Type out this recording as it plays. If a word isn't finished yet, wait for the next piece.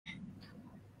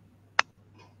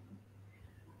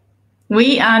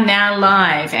We are now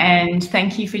live, and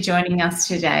thank you for joining us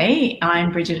today.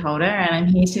 I'm Brigid Holder, and I'm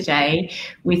here today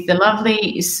with the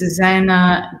lovely Susanne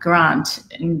Grant.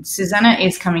 And Susanne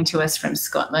is coming to us from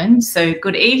Scotland. So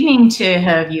good evening to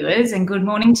her viewers and good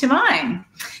morning to mine.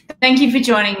 Thank you for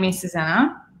joining me,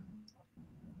 Susanne.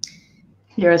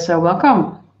 You're so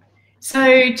welcome.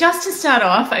 So just to start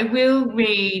off, I will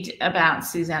read about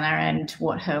Susanne and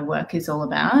what her work is all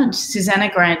about. Susanne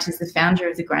Grant is the founder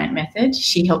of the Grant Method.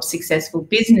 She helps successful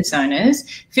business owners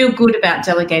feel good about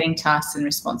delegating tasks and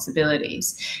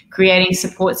responsibilities, creating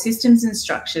support systems and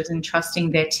structures, and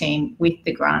trusting their team with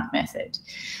the Grant Method.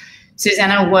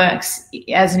 Susanne works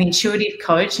as an intuitive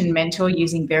coach and mentor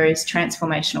using various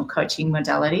transformational coaching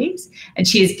modalities, and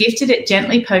she is gifted at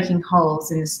gently poking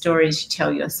holes in the stories you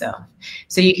tell yourself,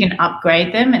 so you can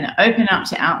upgrade them and open up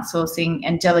to outsourcing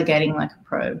and delegating like a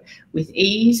pro with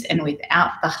ease and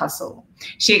without the hustle.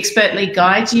 She expertly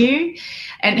guides you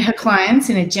and her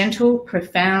clients in a gentle,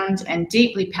 profound, and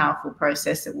deeply powerful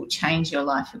process that will change your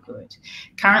life for good.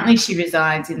 Currently, she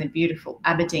resides in the beautiful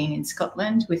Aberdeen in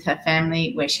Scotland with her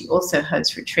family, where she also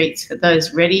hosts retreats for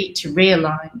those ready to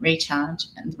realign, recharge,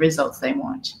 and the results they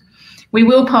want. We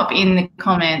will pop in the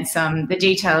comments the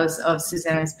details of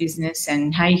Susanne's business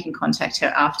and how you can contact her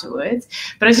afterwards.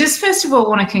 But I just first of all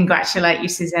want to congratulate you,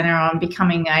 Susanne, on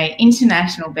becoming an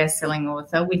international best-selling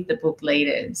author with the book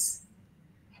Leaders.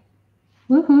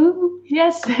 Woohoo!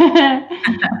 Yes.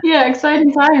 Yeah,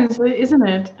 exciting times, isn't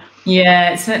it?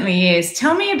 Yeah, it certainly is.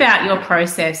 Tell me about your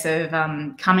process of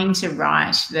coming to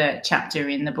write the chapter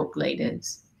in the book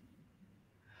Leaders.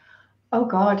 Oh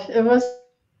God, it was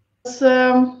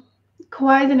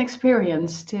quite an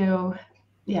experience to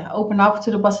open up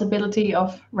to the possibility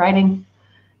of writing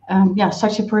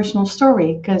such a personal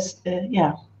story, because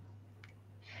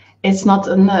it's not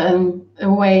a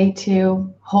way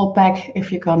to hold back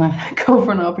if you're gonna go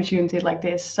for an opportunity like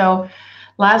this. So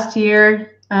last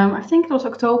year, I think it was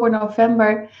October,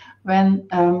 November, when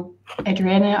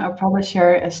Adrienne, our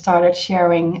publisher, started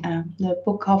sharing the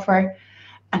book cover,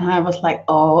 and I was like,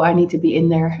 oh, I need to be in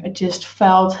there. It just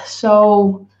felt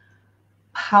so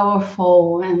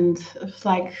powerful, and it was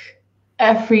like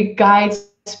every guide,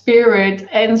 spirit,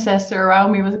 ancestor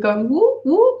around me was going woo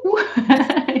woo woo.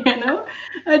 You know,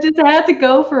 I just had to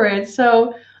go for it.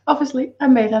 So obviously I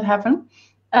made that happen,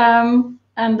 and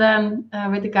then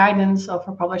with the guidance of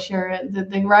our publisher,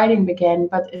 the writing began.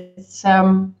 But it's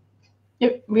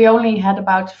we only had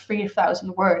about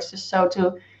 3,000 words, so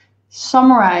to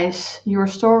summarize your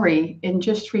story in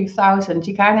just 3,000,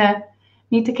 you kind of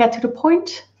need to get to the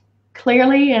point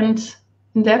clearly and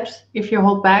in depth. If you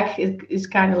hold back, it's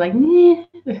kind of like,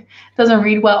 it doesn't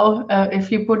read well.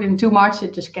 If you put in too much,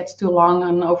 it just gets too long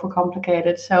and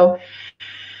overcomplicated. So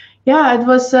yeah, it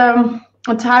was a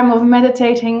time of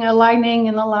meditating, aligning,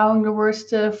 and allowing the words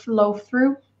to flow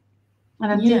through.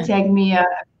 And it did take me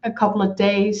a couple of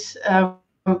days,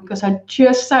 because I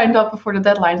just signed up before the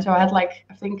deadline. So I had I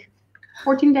think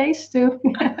 14 days to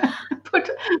put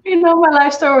my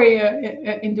life story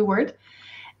into word.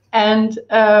 And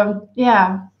that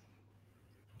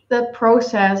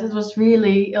process, it was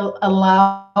really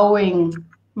allowing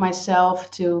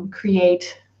myself to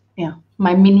create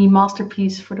my mini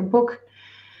masterpiece for the book.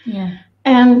 Yeah.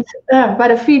 And by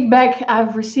the feedback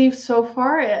I've received so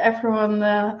far, everyone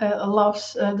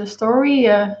loves the story.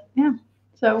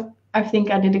 So I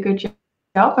think I did a good job.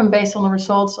 And based on the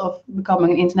results of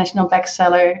becoming an international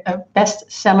bestseller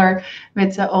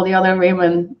with all the other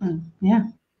women,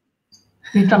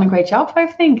 we've done a great job, I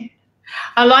think.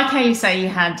 I like how you say you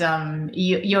had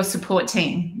your support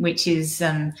team, which is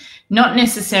not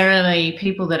necessarily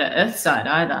people that are Earthside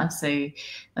either. So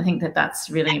I think that's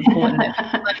really important, that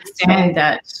people understand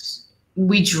that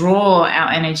we draw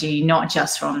our energy not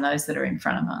just from those that are in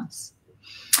front of us.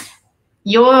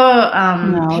 Your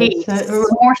piece, we're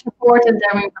more supported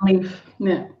than we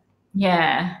believe.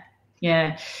 Yeah.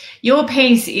 Your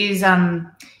piece is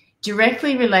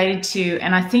directly related to,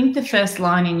 and I think the first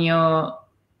line in your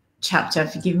chapter,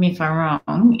 forgive me if I'm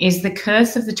wrong, is the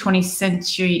curse of the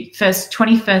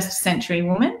 21st century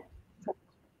woman.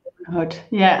 Womanhood,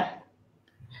 yeah.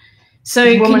 So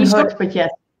it's womanhood, but yes.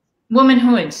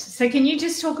 Womanhood. So can you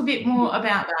just talk a bit more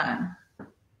about that?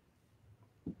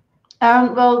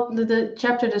 Well, the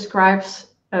chapter describes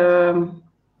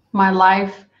my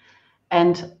life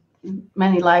and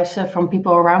many lives from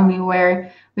people around me,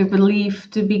 where we believe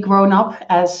to be grown up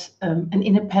as an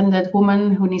independent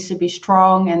woman who needs to be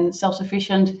strong and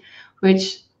self-sufficient,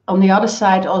 which on the other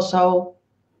side also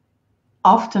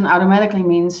often automatically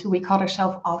means we cut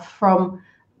ourselves off from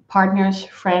partners,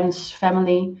 friends,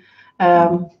 family,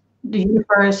 the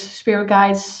universe, spirit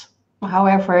guides,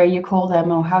 however you call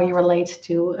them, or how you relate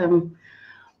to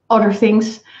other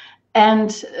things. And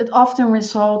it often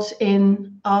results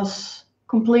in us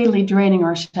completely draining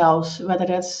ourselves, whether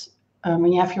that's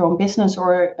when you have your own business,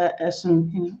 or as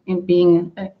in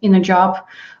being in a job,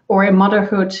 or in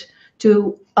motherhood,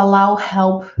 to allow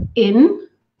help in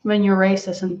when you're raised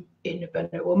as an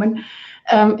independent woman.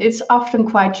 It's often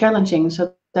quite challenging.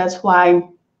 So that's why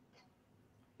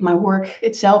my work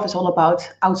itself is all about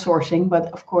outsourcing,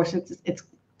 but of course it's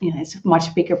a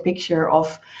much bigger picture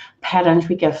of patterns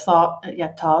we get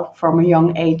taught from a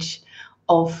young age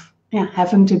of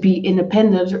having to be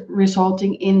independent,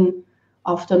 resulting in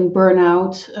often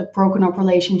burnout, broken up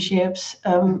relationships,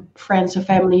 friends and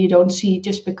family you don't see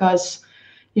just because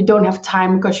you don't have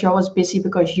time, because you're always busy,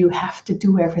 because you have to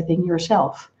do everything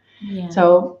yourself. Yeah.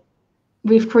 So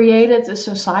we've created a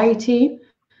society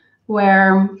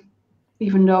where,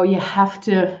 even though you have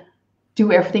to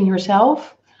do everything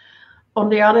yourself, on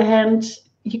the other hand,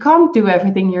 you can't do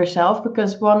everything yourself,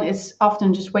 because one, is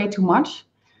often just way too much.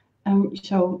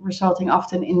 So resulting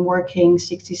often in working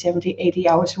 60, 70, 80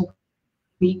 hours a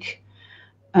week,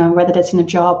 whether that's in a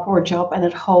job or a job and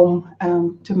at home,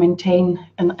 to maintain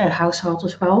a household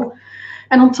as well.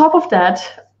 And on top of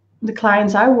that, the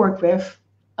clients I work with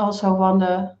also want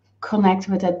to connect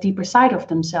with that deeper side of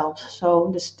themselves.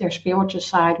 So their spiritual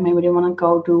side, maybe they want to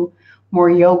go do more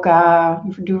yoga,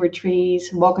 do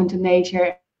retreats, walk into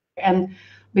nature. And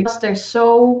because they're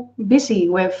so busy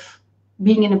with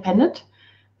being independent,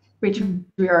 which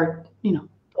we are,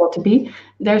 taught to be,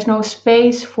 there's no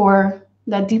space for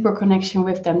that deeper connection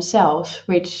with themselves,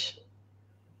 which,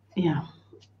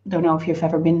 don't know if you've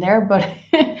ever been there, but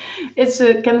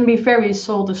it can be very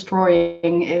soul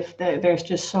destroying if there's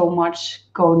just so much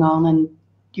going on and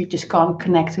you just can't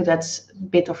connect to that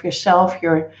bit of yourself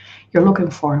you're looking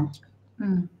for.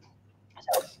 So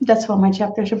that's what my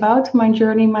chapter is about, my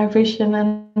journey, my vision,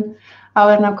 and how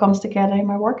it now comes together in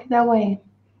my work that way.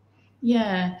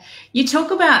 Yeah, you talk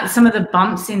about some of the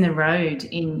bumps in the road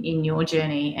in your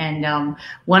journey, and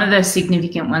one of the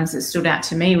significant ones that stood out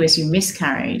to me was your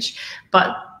miscarriage,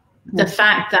 but the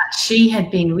fact that she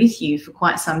had been with you for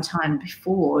quite some time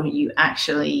before you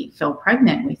actually fell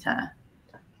pregnant with her.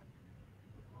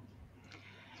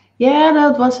 Yeah,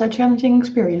 that was a challenging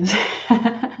experience.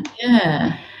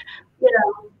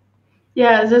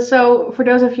 Yeah, so for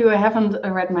those of you who haven't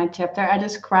read my chapter, I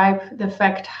describe the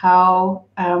fact how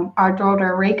our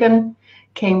daughter Reagan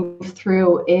came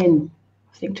through in,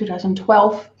 I think,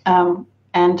 2012.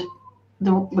 And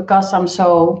because I'm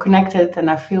so connected and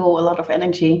I feel a lot of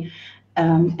energy,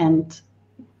 and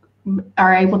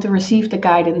are able to receive the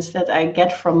guidance that I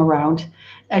get from around,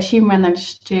 she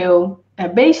managed to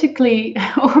basically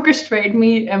orchestrate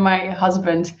me and my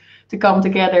husband to come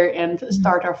together and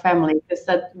start our family, because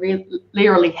that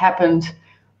literally happened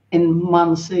in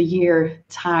months, a year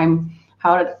time,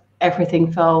 how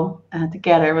everything fell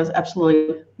together. It was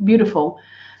absolutely beautiful.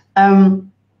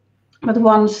 But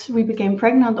once we became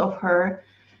pregnant of her,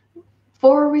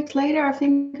 4 weeks later, I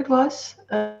think it was,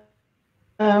 so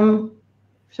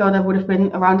that would have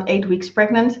been around 8 weeks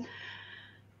pregnant,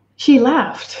 she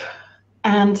left.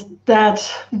 And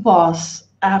that was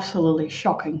absolutely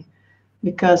shocking,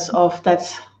 because of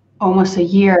that almost a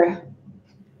year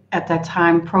at that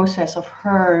time process of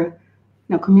her,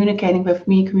 communicating with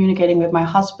me, communicating with my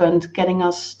husband, getting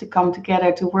us to come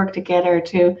together, to work together,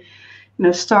 to,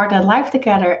 start that life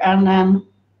together. And then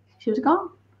she was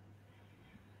gone.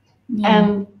 Yeah.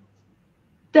 And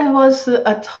that was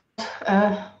a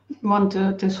tough one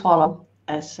to swallow,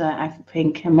 as I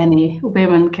think many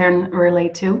women can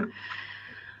relate to.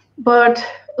 But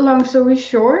long story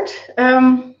short,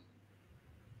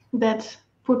 that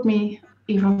put me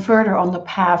even further on the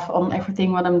path on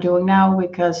everything what I'm doing now,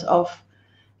 because of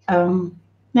the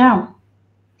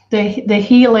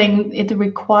healing it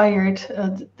required,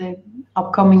 the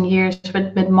upcoming years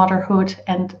with motherhood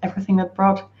and everything that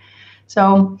brought.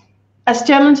 So as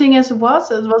challenging as it was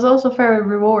also very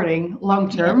rewarding long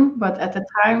term. But at the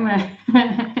time,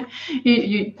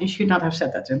 you should not have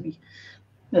said that to me.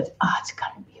 That it's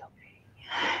gonna be okay.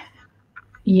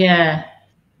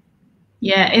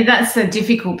 Yeah, that's the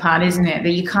difficult part, isn't it?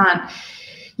 That you can't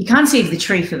see the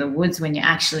tree for the woods when you're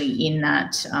actually in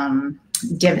that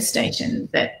devastation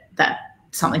that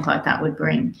something like that would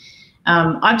bring.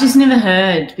 I've just never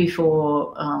heard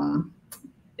before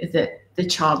that the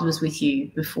child was with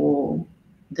you before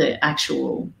the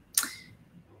actual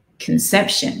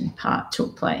conception part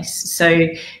took place. So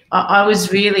I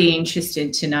was really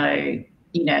interested to know,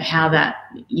 how that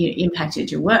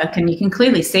impacted your work. And you can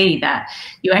clearly see that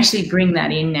you actually bring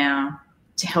that in now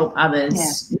to help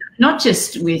others, not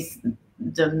just with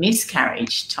the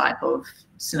miscarriage type of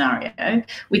scenario,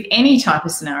 with any type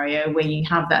of scenario where you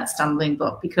have that stumbling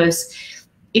block. Because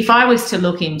if I was to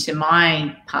look into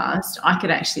my past, I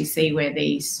could actually see where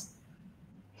these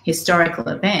historical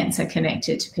events are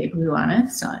connected to people who are on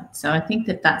Earth side. So I think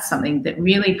that that's something that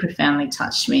really profoundly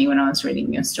touched me when I was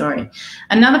reading your story.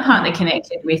 Another part that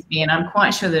connected with me, and I'm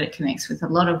quite sure that it connects with a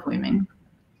lot of women,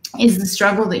 is the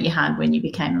struggle that you had when you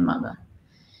became a mother,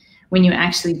 when you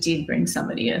actually did bring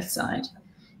somebody Earth side.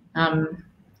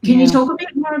 Can you talk a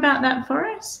bit more about that for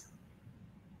us?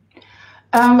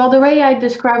 Well, the way I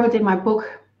describe it in my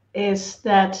book is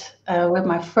that with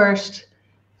my first,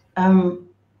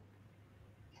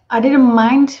 I didn't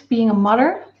mind being a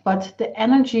mother, but the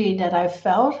energy that I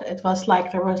felt, it was like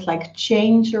there was like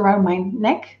chains around my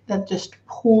neck that just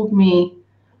pulled me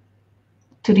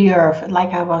to the earth,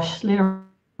 like I was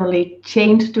literally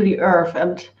chained to the earth.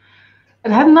 And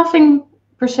it had nothing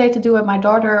per se to do with my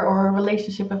daughter or a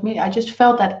relationship with me. I just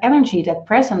felt that energy, that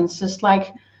presence, just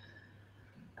like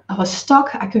I was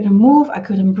stuck. I couldn't move. I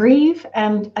couldn't breathe.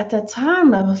 And at that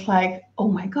time, I was like, oh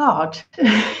my God,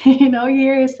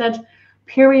 here is that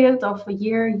period of a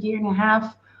year and a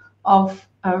half of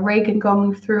Reagan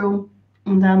going through.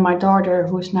 And then my daughter,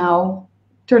 who's now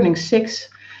turning 6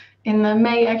 in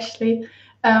May, actually.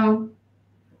 And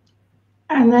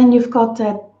then you've got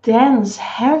that dense,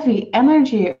 heavy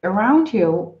energy around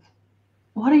you.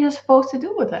 What are you supposed to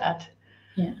do with that?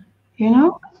 Yeah.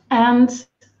 And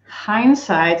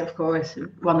hindsight, of course, a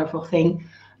wonderful thing.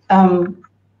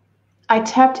 I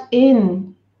tapped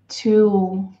in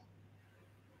to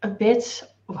a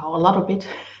lot of bit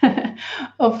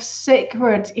of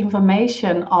sacred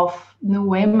information of the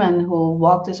women who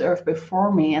walked this earth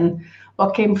before me. And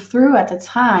what came through at the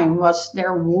time was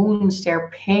their wounds, their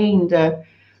pain, the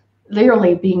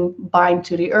literally being bind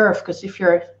to the earth. Because if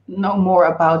you know more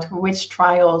about witch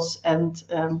trials, and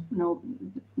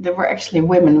there were actually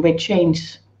women with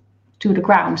chains to the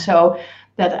ground, so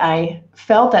that I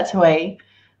felt that way.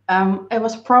 It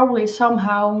was probably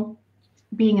somehow,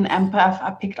 being an empath,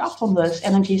 I picked up on those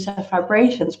energies and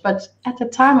vibrations. But at the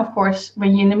time, of course,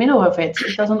 when you're in the middle of it,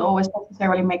 it doesn't always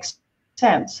necessarily make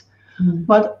sense. Mm.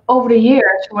 But over the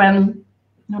years, when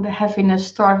the heaviness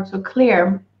started to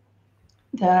clear,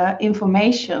 the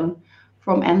information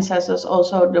from ancestors,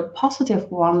 also the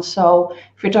positive ones. So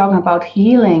if you're talking about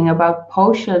healing, about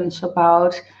potions,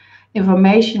 about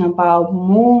information about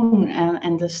moon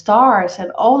and the stars,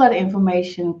 and all that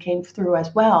information came through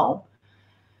as well.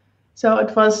 So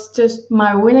it was just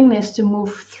my willingness to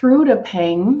move through the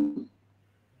pain,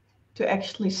 to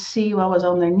actually see what was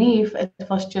underneath. It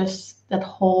was just that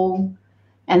whole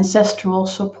ancestral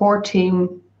support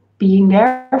team being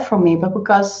there for me. But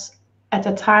because at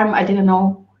the time I didn't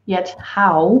know yet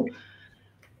how,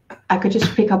 I could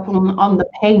just pick up on the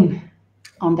pain,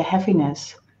 on the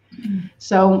heaviness. Mm.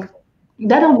 So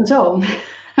that on its own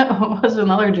was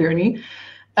another journey,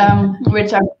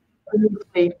 which I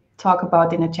really talk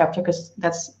about in a chapter, because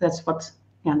that's what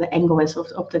the angle is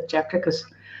of the chapter, because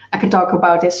I can talk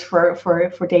about this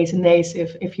for days and days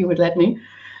if you would let me.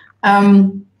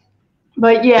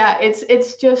 But yeah,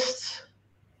 it's just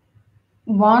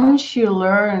once you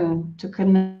learn to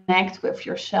connect with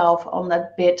yourself on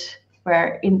that bit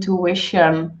where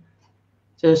intuition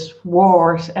just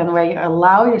wars, and where you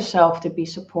allow yourself to be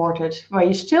supported, where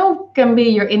you still can be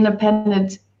your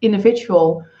independent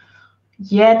individual,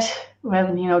 yet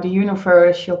when the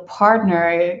universe, your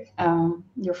partner,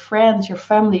 your friends, your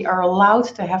family are allowed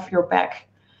to have your back,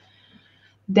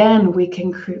 then we can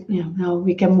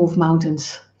we can move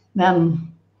mountains. Then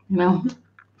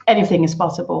anything is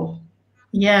possible.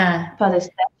 Yeah. But it's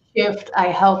that shift I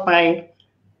help my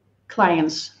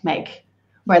clients make,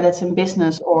 whether it's in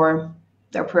business or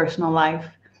their personal life.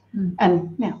 Mm.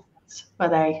 And that's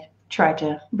what I try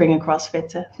to bring across with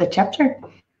the chapter.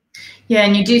 Yeah,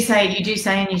 and you do say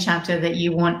in your chapter that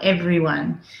you want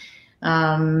everyone,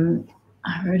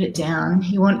 I wrote it down,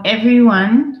 you want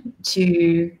everyone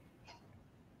to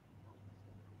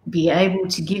be able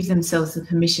to give themselves the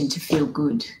permission to feel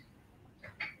good.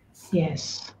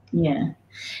 Yes. Yeah.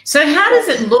 So how does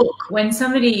it look when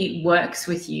somebody works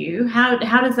with you? How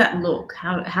does that look?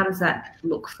 How does that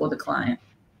look for the client?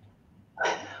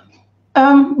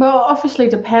 Well, obviously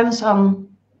it depends on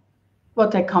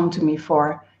what they come to me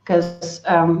for. Because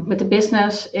with the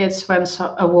business, it's when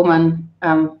a woman,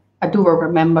 I do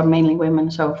remember mainly women,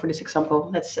 so for this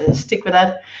example, let's stick with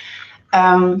that.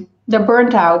 They're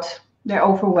burnt out, they're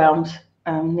overwhelmed.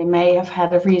 They may have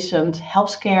had a recent health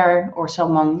scare, or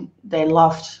someone they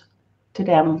loved to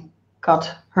them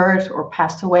got hurt or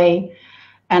passed away,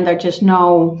 and they just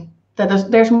know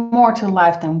that there's more to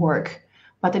life than work.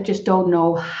 but they just don't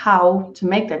know how to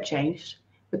make that change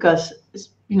because,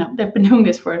 they've been doing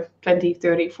this for 20,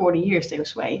 30, 40 years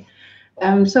this way.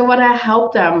 So what I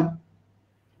help them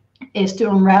is to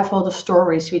unravel the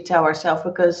stories we tell ourselves,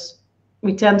 because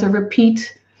we tend to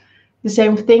repeat the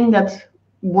same thing that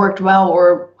worked well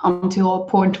or until a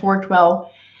point worked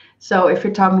well. So if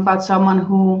you're talking about someone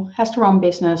who has their own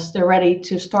business, they're ready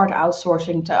to start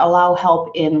outsourcing to allow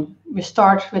help in. We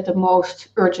start with the most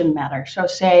urgent matter. So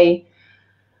say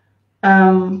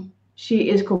she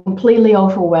is completely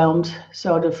overwhelmed.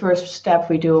 So the first step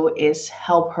we do is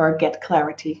help her get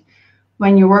clarity.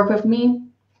 When you work with me,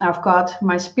 I've got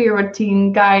my spirit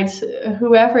team, guides,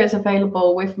 whoever is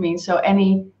available with me. So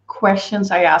any questions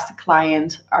I ask the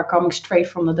client are coming straight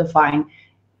from the divine.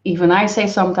 Even I say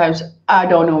sometimes, I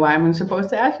don't know why I'm supposed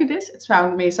to ask you this. It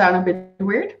may sound a bit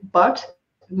weird, but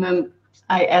then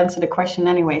I answer the question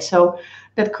anyway. So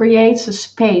that creates a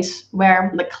space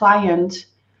where the client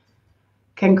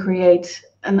can create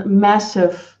a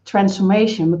massive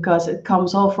transformation, because it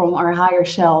comes all from our higher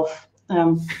self,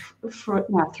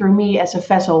 through me as a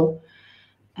vessel,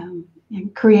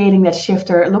 creating that shift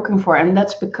they're looking for. And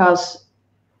that's because,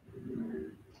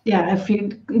 if you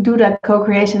do that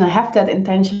co-creation and have that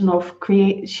intention of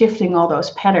shifting all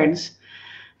those patterns,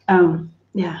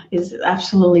 is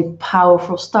absolutely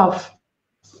powerful stuff.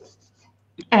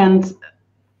 And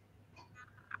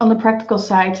on the practical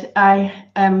side, I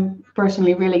am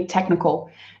personally really technical.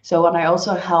 So what I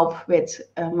also help with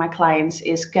my clients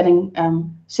is getting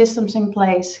systems in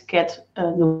place, get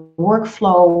the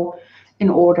workflow in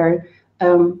order,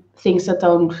 things that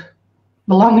don't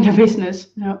belong in the business,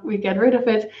 we get rid of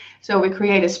it. So we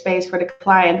create a space where the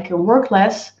client can work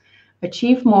less,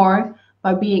 achieve more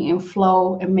by being in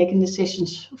flow and making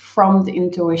decisions from the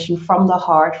intuition, from the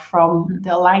heart, from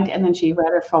the aligned energy,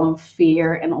 rather from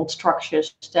fear and old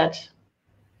structures that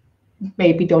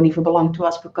maybe don't even belong to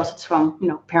us because it's from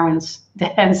parents,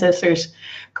 the ancestors,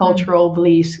 cultural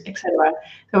beliefs, etc.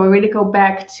 So we really go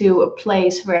back to a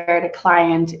place where the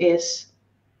client is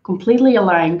completely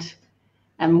aligned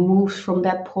and moves from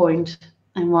that point.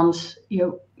 And once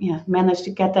you manage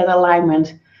to get that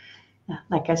alignment,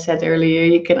 like I said earlier,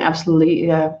 you can absolutely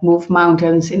move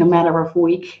mountains in a matter of a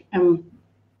week. In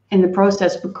the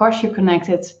process, because you're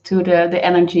connected to the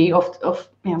energy of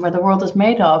where the world is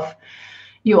made of,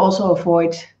 you also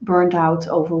avoid burnt out,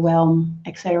 overwhelm,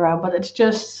 etc. But it's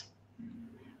just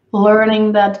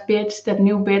learning that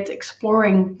new bit,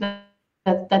 exploring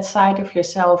that side of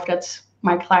yourself that's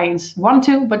my clients want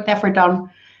to but never done,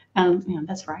 and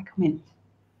that's where I come in.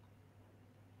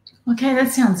 Okay,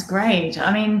 that sounds great.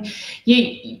 I mean,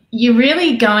 you're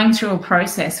really going through a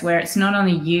process where it's not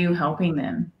only you helping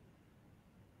them.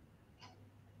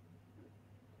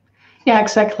 Yeah,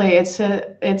 exactly.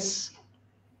 It's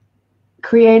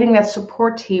creating that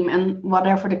support team and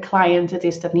whatever the client it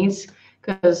is that needs,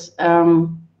 because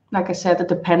like I said, it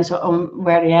depends on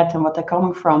where they're at and what they're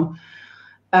coming from.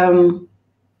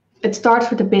 It starts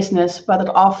with the business, but it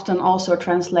often also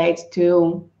translates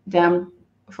to them.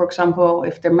 For example,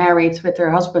 if they're married with their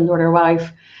husband or their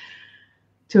wife,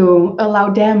 to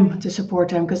allow them to support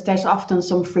them, because there's often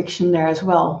some friction there as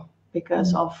well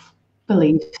because of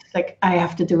beliefs. Like, I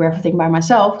have to do everything by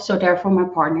myself, so therefore my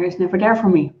partner is never there for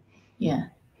me. Yeah.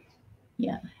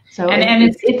 So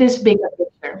it is bigger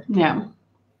picture.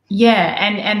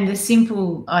 And the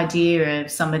simple idea of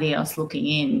somebody else looking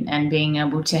in and being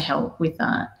able to help with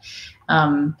that.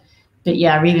 But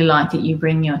I really like that you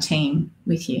bring your team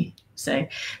with you. So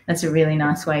that's a really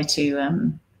nice way to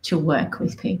work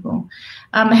with people.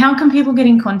 How can people get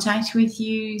in contact with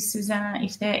you, Susanne,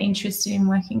 if they're interested in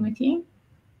working with you?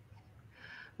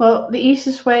 Well, the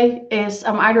easiest way is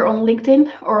I'm either on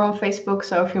LinkedIn or on Facebook.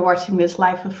 So if you're watching this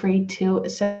live, feel free to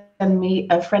send me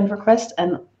a friend request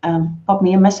and pop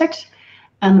me a message,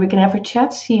 and we can have a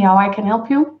chat, see how I can help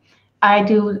you. I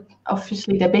do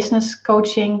obviously the business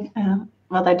coaching,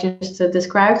 what I just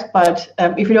described, but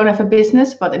if you don't have a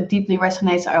business but it deeply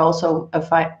resonates, I also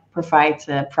provide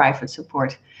private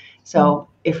support. So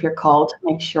if you're called,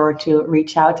 make sure to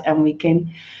reach out and we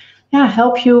can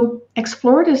help you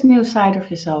explore this new side of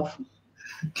yourself.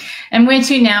 And where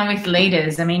to now with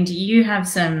leaders? I mean, do you have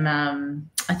some,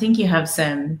 I think you have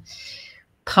some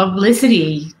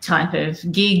publicity type of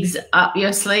gigs up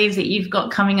your sleeves that you've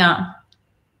got coming up?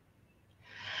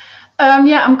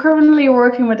 I'm currently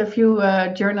working with a few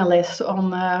journalists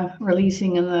on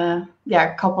releasing a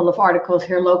couple of articles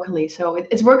here locally. So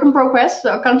it's work in progress,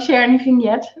 so I can't share anything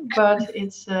yet, but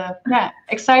it's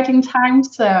exciting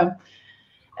times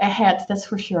ahead, that's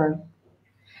for sure.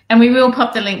 And we will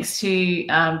pop the links to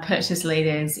purchase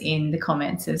leaders in the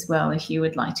comments as well if you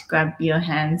would like to grab your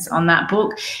hands on that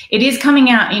book. It is coming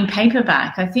out in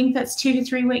paperback. I think that's 2 to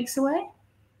 3 weeks away.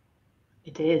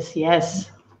 It is, yes.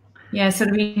 Yeah, so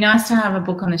it'd be nice to have a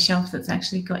book on the shelf that's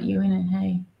actually got you in it,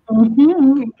 hey?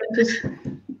 Mm-hmm. You can just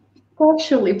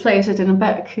actually place it in a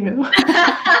bag, you know.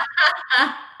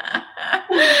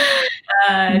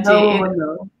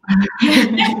 No.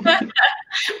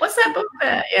 What's that book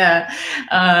there? Yeah.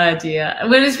 Oh, dear.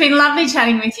 Well, it's been lovely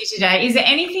chatting with you today. Is there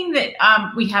anything that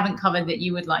we haven't covered that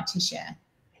you would like to share?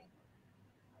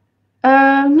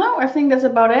 No, I think that's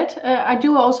about it. I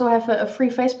do also have a free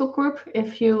Facebook group.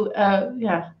 If you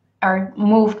are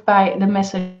moved by the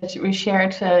message we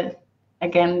shared,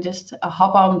 again, just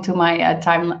hop on to my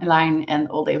timeline and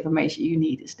all the information you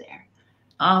need is there.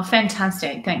 Oh,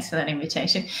 fantastic. Thanks for that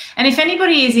invitation. And if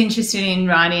anybody is interested in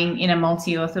writing in a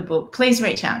multi-author book, please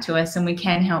reach out to us and we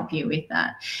can help you with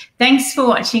that. Thanks for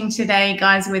watching today,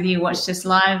 guys, whether you watched us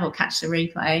live or catch the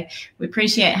replay. We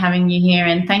appreciate having you here,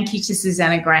 and thank you to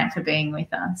Susanne Grant for being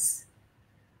with us.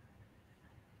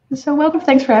 You're so welcome.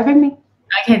 Thanks for having me.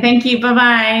 Okay, thank you.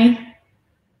 Bye-bye.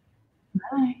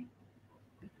 Bye.